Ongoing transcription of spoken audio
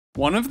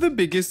One of the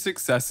biggest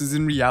successes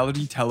in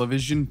reality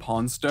television,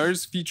 Pawn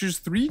Stars, features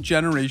 3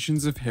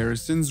 generations of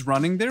Harrisons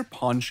running their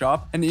pawn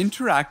shop and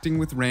interacting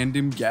with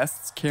random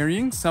guests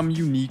carrying some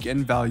unique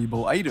and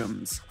valuable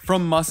items.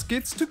 From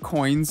muskets to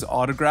coins,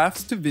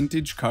 autographs to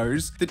vintage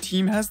cars, the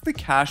team has the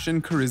cash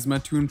and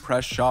charisma to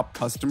impress shop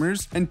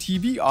customers and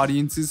TV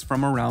audiences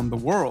from around the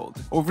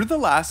world. Over the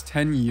last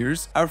 10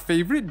 years, our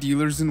favorite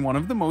dealers in one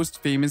of the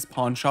most famous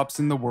pawn shops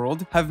in the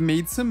world have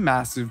made some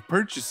massive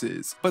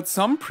purchases, but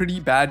some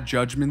pretty bad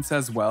judgments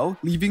as well,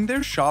 leaving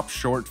their shop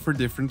short for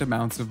different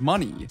amounts of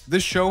money. The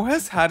show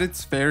has had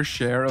its fair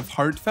share of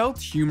heartfelt,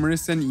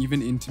 humorous, and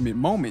even intimate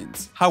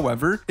moments.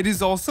 However, it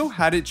has also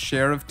had its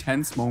share of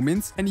tense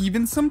moments and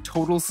even some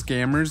total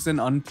scammers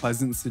and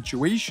unpleasant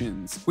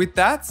situations. With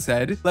that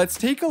said, let's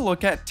take a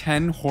look at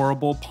 10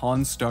 horrible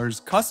Pawn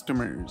Stars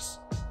customers.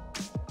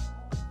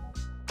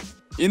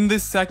 In the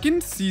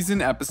second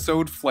season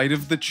episode, Flight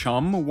of the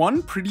Chum,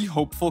 one pretty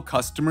hopeful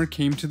customer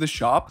came to the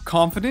shop,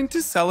 confident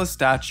to sell a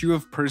statue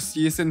of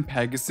Perseus and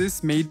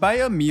Pegasus made by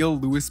Emile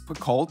Louis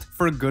Picault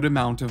for a good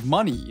amount of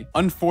money.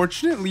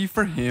 Unfortunately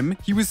for him,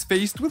 he was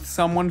faced with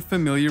someone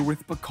familiar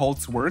with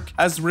Picault's work,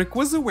 as Rick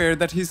was aware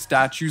that his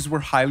statues were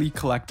highly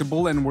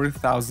collectible and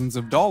worth thousands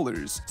of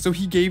dollars, so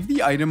he gave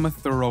the item a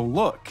thorough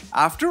look.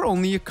 After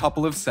only a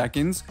couple of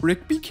seconds,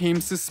 Rick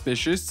became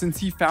suspicious since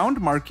he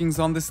found markings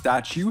on the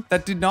statue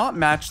that did not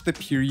match the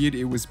period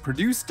it was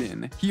produced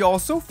in. He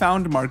also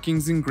found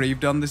markings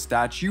engraved on the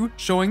statue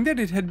showing that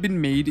it had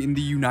been made in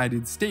the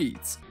United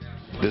States.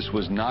 This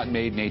was not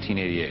made in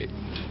 1888.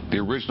 The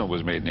original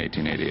was made in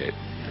 1888.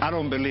 I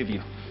don't believe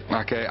you.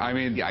 Okay, I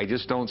mean, I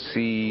just don't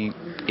see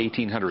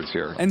 1800s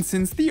here. And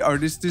since the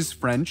artist is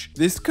French,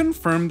 this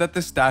confirmed that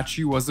the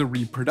statue was a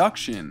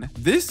reproduction.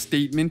 This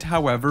statement,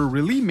 however,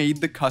 really made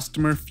the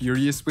customer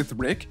furious with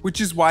Rick, which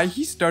is why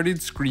he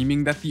started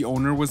screaming that the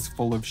owner was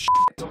full of shit.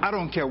 I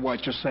don't care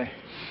what you say.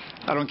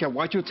 I don't care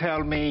what you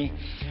tell me,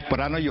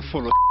 but I know you're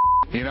full of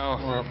You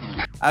know,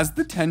 as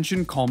the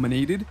tension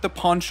culminated, the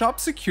pawn shop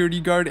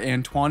security guard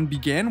Antoine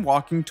began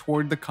walking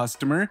toward the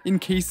customer in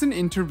case an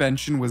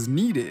intervention was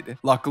needed.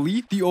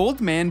 Luckily, the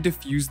old man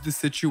diffused the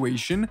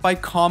situation by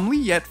calmly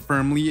yet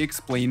firmly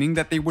explaining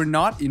that they were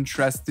not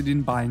interested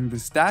in buying the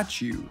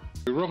statue.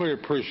 We really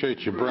appreciate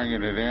you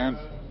bringing it in,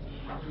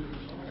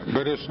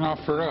 but it's not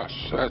for us.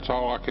 That's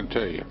all I can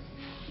tell you.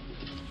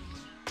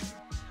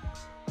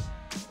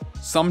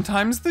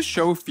 Sometimes the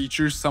show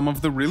features some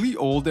of the really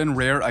old and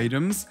rare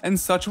items, and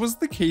such was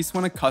the case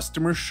when a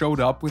customer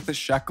showed up with a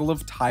shekel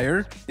of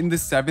tire in the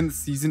 7th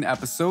season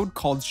episode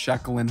called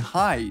Shekel and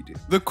Hide.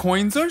 The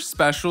coins are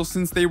special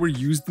since they were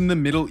used in the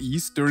Middle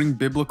East during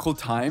biblical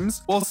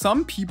times, while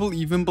some people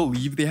even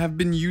believe they have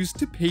been used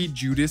to pay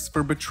Judas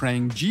for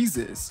betraying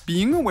Jesus.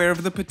 Being aware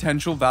of the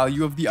potential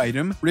value of the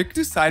item, Rick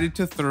decided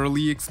to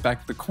thoroughly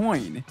inspect the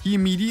coin. He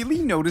immediately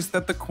noticed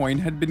that the coin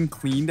had been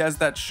cleaned, as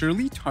that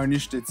surely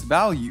tarnished its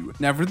value.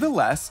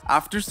 Nevertheless,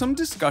 after some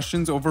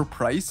discussions over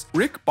price,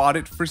 Rick bought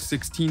it for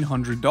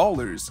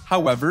 $1,600.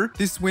 However,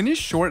 this win is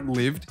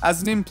short-lived,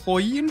 as an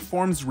employee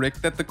informs Rick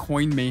that the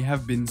coin may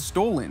have been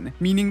stolen,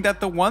 meaning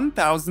that the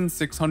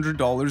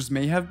 $1,600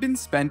 may have been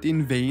spent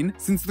in vain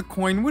since the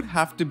coin would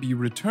have to be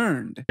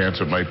returned.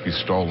 Chance it might be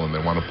stolen. They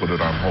want to put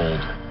it on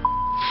hold.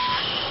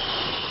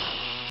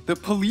 The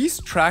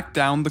police tracked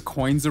down the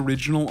coin's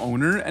original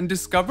owner and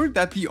discovered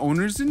that the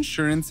owner's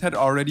insurance had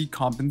already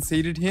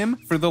compensated him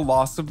for the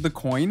loss of the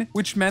coin,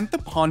 which meant the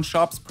pawn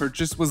shop's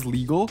purchase was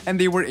legal and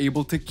they were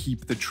able to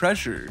keep the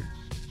treasure.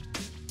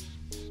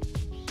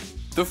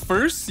 The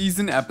first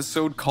season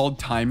episode, called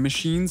Time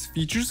Machines,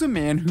 features a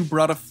man who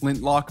brought a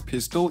flintlock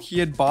pistol he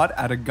had bought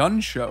at a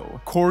gun show.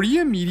 Corey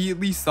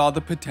immediately saw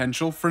the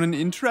potential for an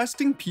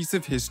interesting piece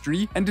of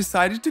history and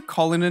decided to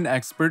call in an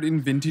expert in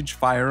vintage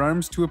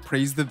firearms to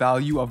appraise the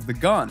value of the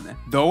gun.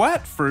 Though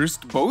at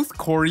first, both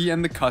Corey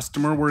and the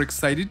customer were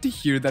excited to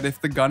hear that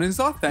if the gun is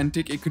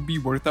authentic, it could be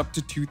worth up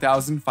to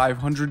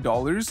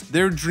 $2,500,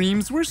 their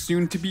dreams were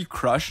soon to be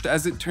crushed,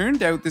 as it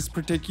turned out this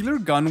particular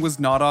gun was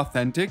not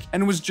authentic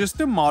and was just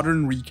a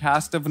modern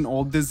recast of an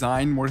old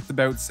design worth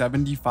about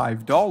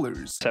 $75.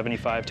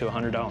 $75 to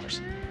 $100.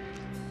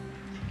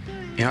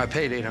 You know, I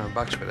paid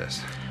 $800 for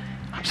this.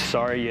 I'm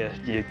sorry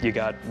you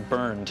got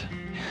burned.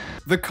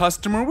 The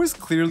customer was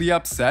clearly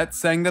upset,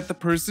 saying that the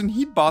person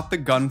he'd bought the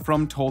gun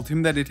from told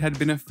him that it had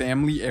been a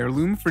family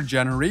heirloom for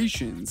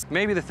generations.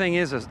 Maybe the thing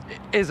is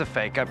a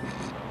fake.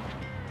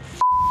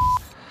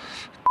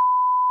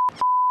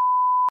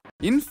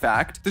 In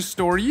fact, the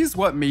story is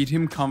what made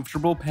him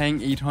comfortable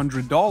paying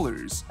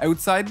 $800.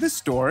 Outside the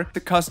store,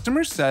 the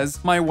customer says,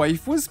 "My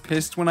wife was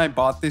pissed when I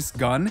bought this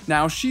gun,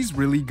 now she's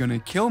really gonna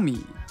kill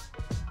me."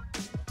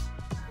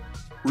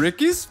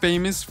 Rick is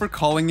famous for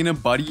calling in a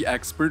buddy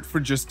expert for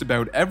just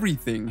about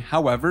everything.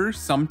 However,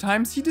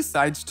 sometimes he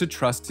decides to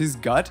trust his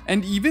gut,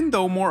 and even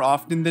though more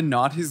often than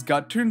not his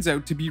gut turns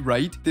out to be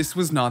right, this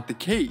was not the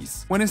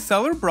case. When a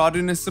seller brought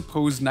in a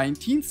supposed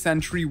 19th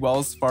century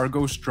Wells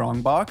Fargo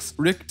strongbox,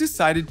 Rick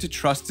decided to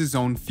trust his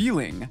own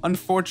feeling.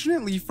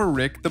 Unfortunately for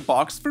Rick, the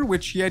box for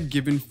which he had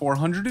given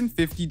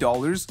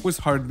 $450 was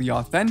hardly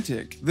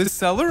authentic. The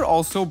seller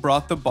also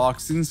brought the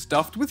box in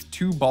stuffed with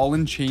 2 ball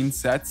and chain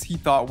sets he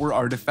thought were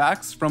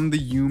artifacts from the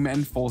Hume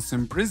and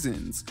Folsom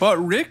prisons.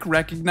 But Rick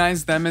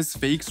recognized them as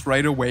fakes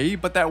right away,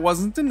 but that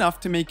wasn't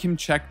enough to make him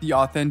check the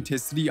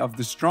authenticity of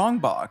the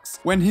strongbox.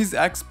 When his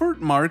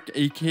expert Mark,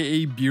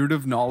 aka Beard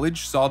of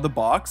Knowledge, saw the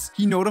box,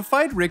 he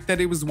notified Rick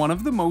that it was one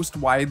of the most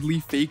widely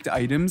faked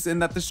items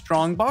and that the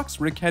strongbox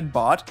Rick had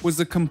bought was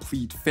a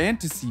complete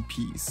fantasy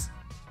piece.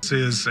 This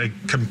is a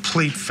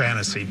complete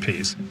fantasy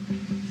piece.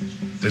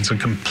 It's a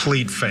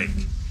complete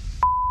fake.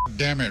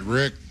 Damn it,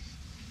 Rick.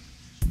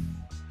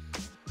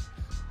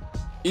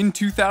 In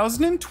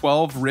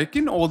 2012, Rick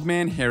and Old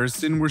Man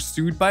Harrison were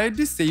sued by a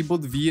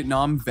disabled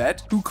Vietnam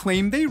vet who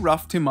claimed they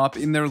roughed him up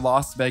in their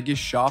Las Vegas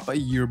shop a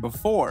year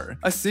before.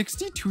 A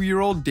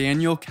 62-year-old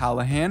Daniel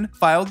Callahan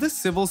filed a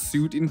civil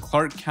suit in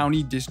Clark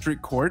County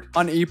District Court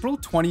on April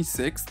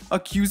 26th,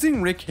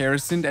 accusing Rick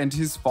Harrison and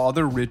his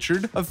father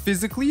Richard of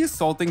physically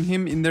assaulting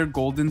him in their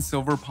gold and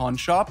silver pawn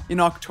shop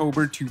in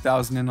October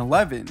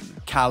 2011.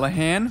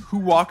 Callahan, who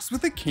walks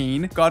with a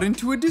cane, got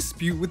into a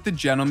dispute with the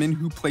gentleman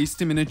who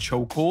placed him in a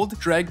chokehold,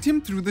 dragged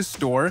him through the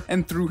store,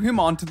 and threw him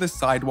onto the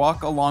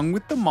sidewalk along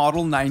with the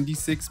Model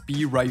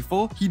 96B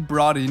rifle he'd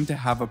brought in to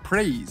have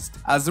appraised.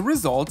 As a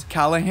result,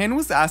 Callahan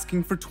was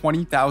asking for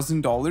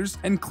 $20,000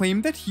 and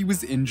claimed that he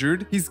was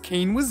injured, his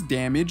cane was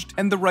damaged,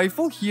 and the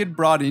rifle he had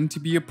brought in to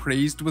be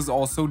appraised was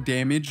also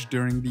damaged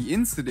during the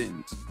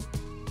incident.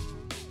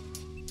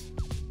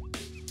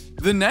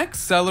 The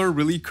next seller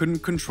really couldn't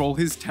control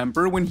his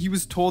temper when he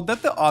was told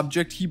that the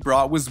object he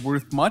brought was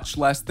worth much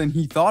less than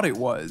he thought it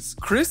was.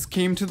 Chris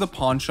came to the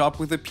pawn shop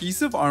with a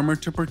piece of armor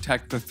to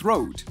protect the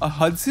throat, a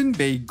Hudson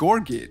Bay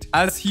Gorget.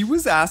 As he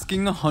was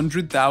asking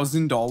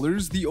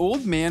 $100,000, the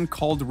old man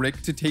called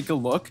Rick to take a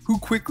look, who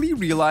quickly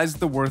realized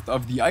the worth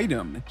of the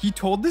item. He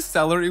told the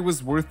seller it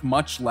was worth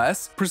much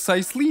less,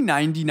 precisely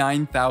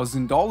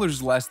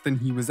 $99,000 less than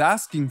he was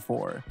asking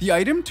for. The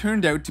item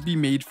turned out to be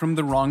made from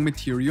the wrong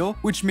material,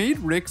 which made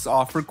Rick's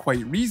offer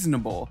quite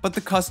reasonable, but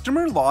the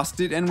customer lost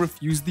it and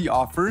refused the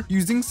offer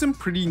using some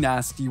pretty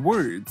nasty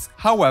words.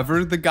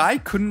 However, the guy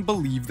couldn't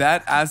believe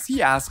that as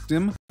he asked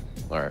him,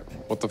 "Alright,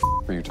 what the f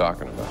are you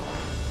talking about?"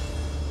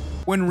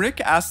 When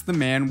Rick asked the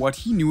man what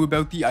he knew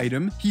about the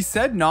item, he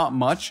said not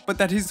much, but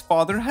that his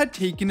father had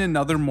taken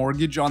another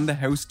mortgage on the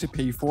house to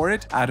pay for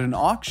it at an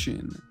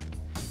auction.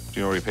 Do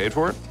you know what he paid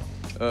for it?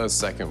 A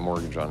second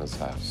mortgage on his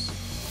house.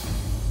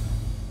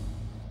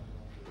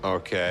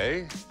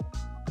 Okay.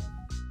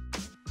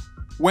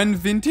 When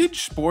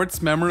vintage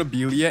sports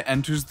memorabilia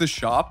enters the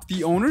shop,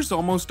 the owners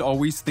almost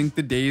always think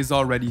the day is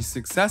already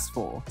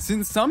successful.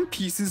 Since some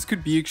pieces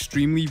could be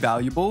extremely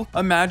valuable,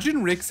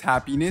 imagine Rick's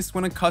happiness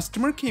when a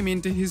customer came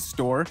into his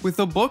store with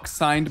a book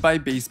signed by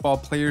baseball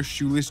player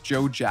Shoeless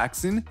Joe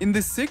Jackson in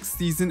the 6th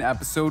season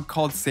episode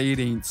called Say It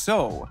Ain't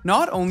So.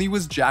 Not only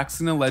was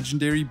Jackson a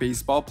legendary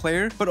baseball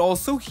player, but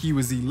also he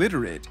was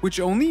illiterate, which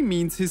only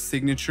means his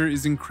signature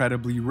is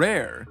incredibly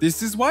rare.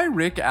 This is why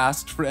Rick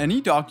asked for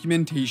any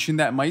documentation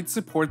that might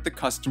support the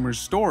customer's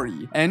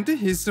story, and to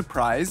his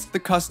surprise, the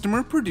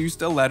customer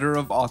produced a letter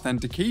of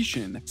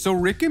authentication, so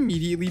Rick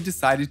immediately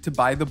decided to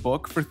buy the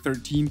book for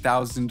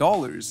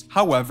 $13,000.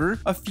 However,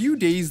 a few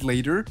days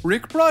later,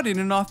 Rick brought in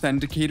an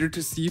authenticator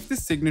to see if the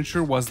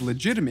signature was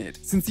legitimate,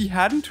 since he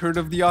hadn't heard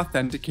of the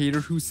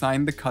authenticator who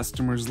signed the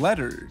customer's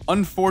letter.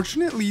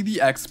 Unfortunately,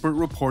 the expert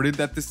reported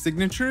that the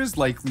signature is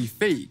likely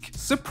fake.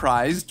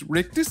 Surprised,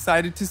 Rick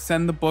decided to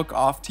send the book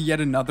off to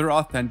yet another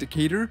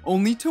authenticator,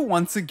 only to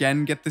once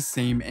again get the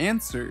same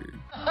answer.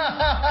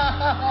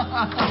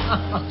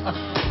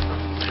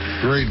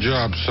 Great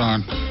job,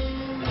 son.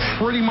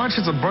 Pretty much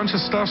it's a bunch of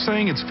stuff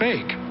saying it's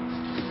fake.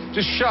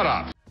 Just shut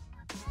up.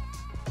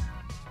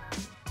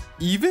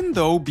 Even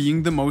though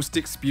being the most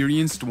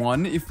experienced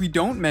one, if we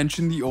don't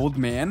mention the old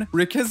man,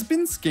 Rick has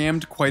been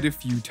scammed quite a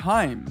few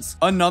times.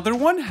 Another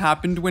one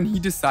happened when he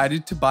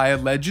decided to buy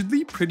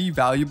allegedly pretty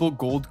valuable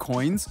gold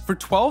coins for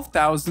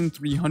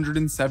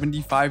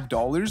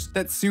 $12,375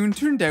 that soon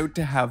turned out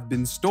to have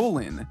been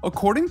stolen.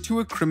 According to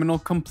a criminal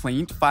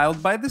complaint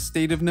filed by the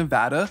state of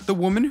Nevada, the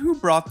woman who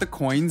brought the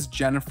coins,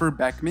 Jennifer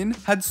Beckman,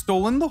 had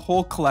stolen the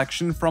whole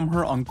collection from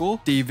her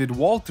uncle, David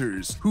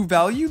Walters, who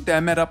valued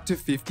them at up to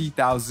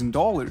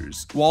 $50,000.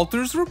 $1,000.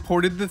 Walters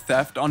reported the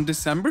theft on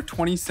December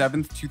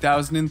 27,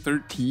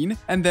 2013,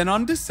 and then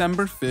on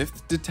December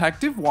 5th,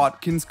 Detective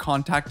Watkins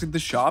contacted the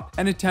shop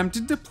and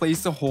attempted to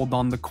place a hold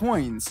on the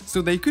coins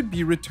so they could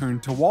be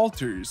returned to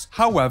Walters.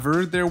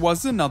 However, there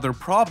was another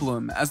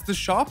problem, as the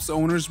shop's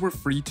owners were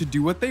free to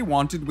do what they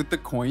wanted with the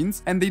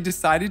coins and they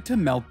decided to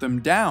melt them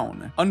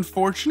down.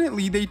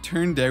 Unfortunately, they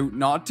turned out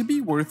not to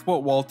be worth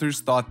what Walters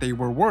thought they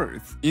were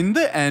worth. In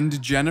the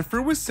end,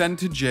 Jennifer was sent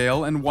to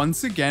jail and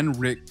once again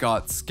Rick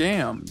got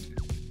scammed.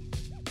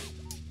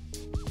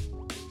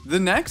 The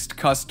next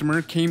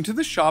customer came to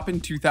the shop in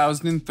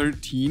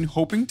 2013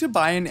 hoping to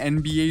buy an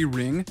NBA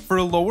ring for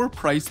a lower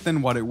price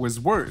than what it was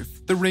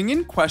worth. The ring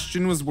in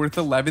question was worth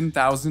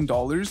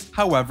 $11,000,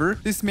 however,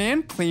 this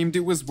man claimed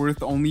it was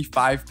worth only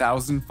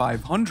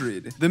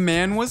 $5,500. The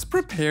man was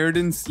prepared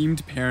and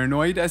seemed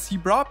paranoid as he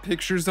brought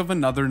pictures of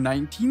another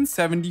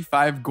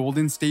 1975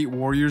 Golden State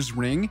Warriors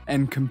ring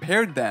and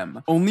compared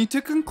them, only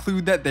to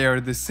conclude that they are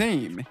the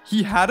same.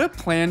 He had a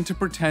plan to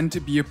pretend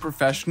to be a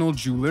professional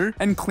jeweler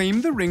and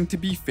claimed the ring to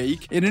be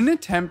fake in an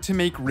attempt to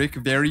make Rick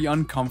very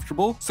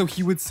uncomfortable so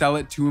he would sell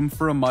it to him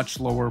for a much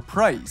lower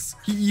price.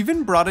 He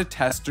even brought a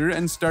tester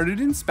and started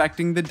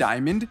inspecting the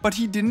diamond, but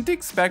he didn't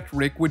expect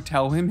Rick would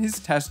tell him his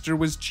tester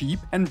was cheap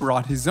and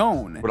brought his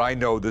own. But I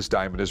know this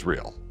diamond is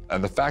real.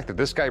 And the fact that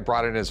this guy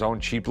brought in his own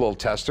cheap little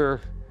tester,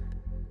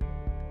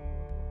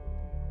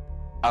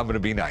 I'm gonna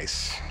be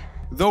nice.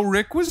 Though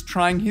Rick was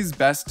trying his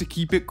best to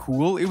keep it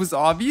cool, it was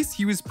obvious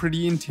he was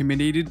pretty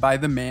intimidated by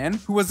the man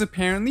who was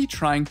apparently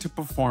trying to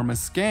perform a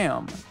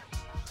scam.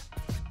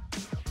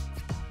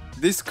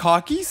 This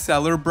cocky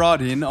seller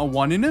brought in a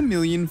 1 in a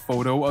million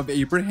photo of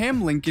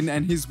Abraham Lincoln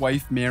and his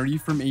wife Mary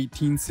from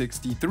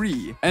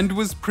 1863, and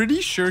was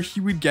pretty sure he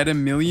would get $1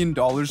 million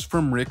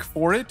from Rick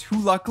for it, who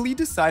luckily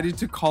decided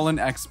to call an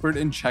expert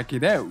and check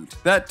it out.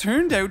 That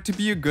turned out to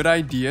be a good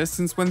idea,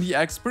 since when the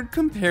expert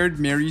compared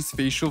Mary's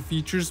facial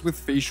features with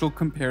facial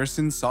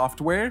comparison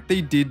software,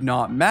 they did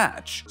not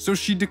match, so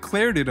she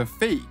declared it a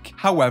fake.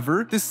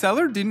 However, the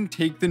seller didn't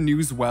take the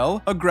news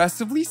well,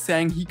 aggressively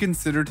saying he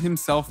considered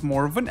himself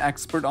more of an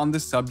expert on the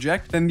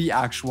subject than the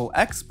actual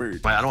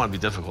expert. I don't want to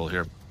be difficult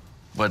here,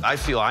 but I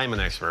feel I'm an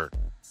expert.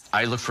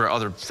 I look for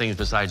other things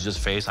besides just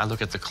face. I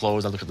look at the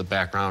clothes, I look at the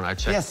background, I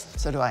check. Yes,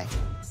 so do I.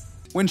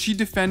 When she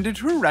defended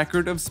her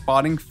record of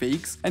spotting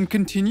fakes and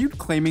continued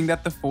claiming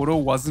that the photo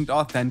wasn't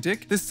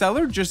authentic, the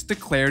seller just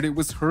declared it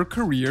was her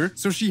career,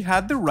 so she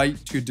had the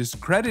right to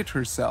discredit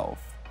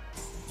herself.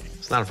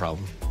 It's not a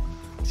problem.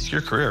 It's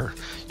your career.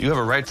 You have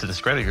a right to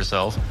discredit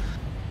yourself.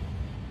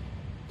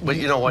 But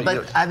you know what?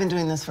 But I've been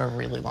doing this for a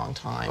really long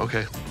time.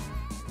 Okay.